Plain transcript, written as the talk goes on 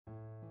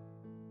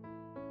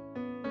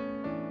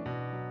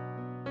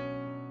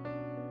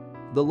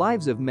The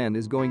Lives of Men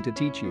is going to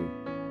teach you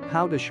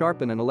how to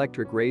sharpen an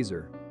electric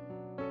razor.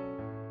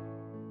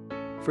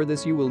 For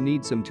this you will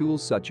need some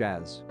tools such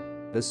as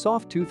a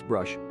soft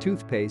toothbrush,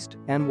 toothpaste,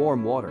 and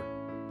warm water.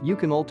 You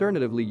can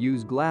alternatively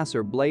use glass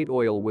or blade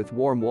oil with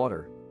warm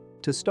water.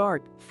 To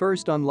start,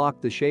 first unlock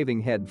the shaving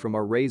head from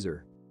our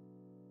razor.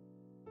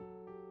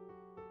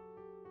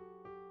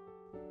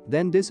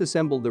 Then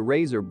disassemble the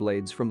razor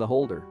blades from the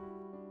holder.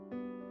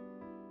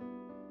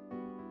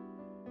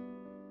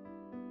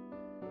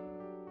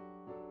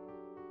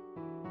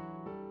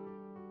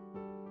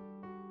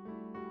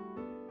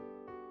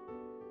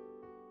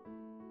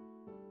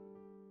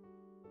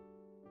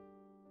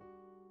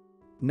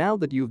 Now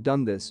that you've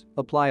done this,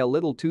 apply a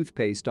little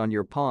toothpaste on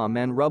your palm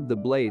and rub the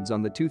blades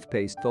on the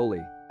toothpaste thoroughly.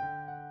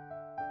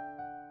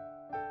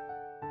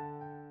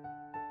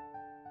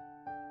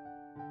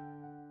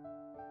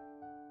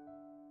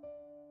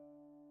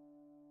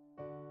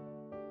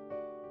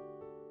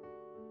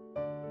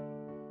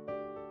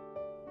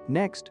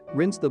 Next,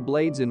 rinse the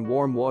blades in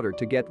warm water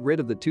to get rid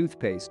of the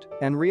toothpaste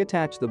and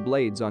reattach the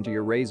blades onto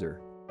your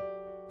razor.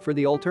 For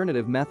the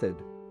alternative method,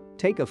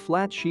 take a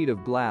flat sheet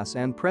of glass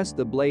and press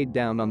the blade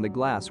down on the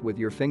glass with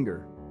your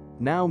finger.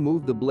 Now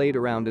move the blade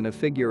around in a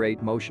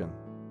figure-8 motion.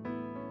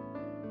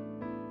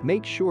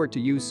 Make sure to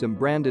use some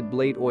branded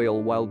blade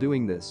oil while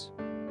doing this.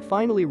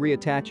 Finally,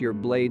 reattach your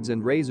blades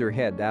and razor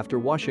head after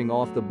washing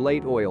off the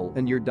blade oil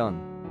and you're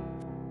done.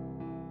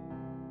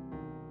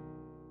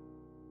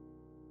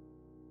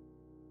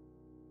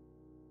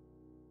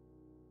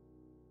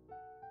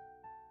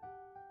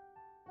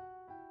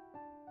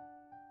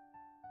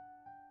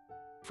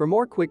 For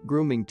more quick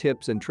grooming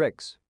tips and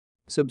tricks,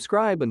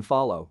 subscribe and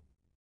follow.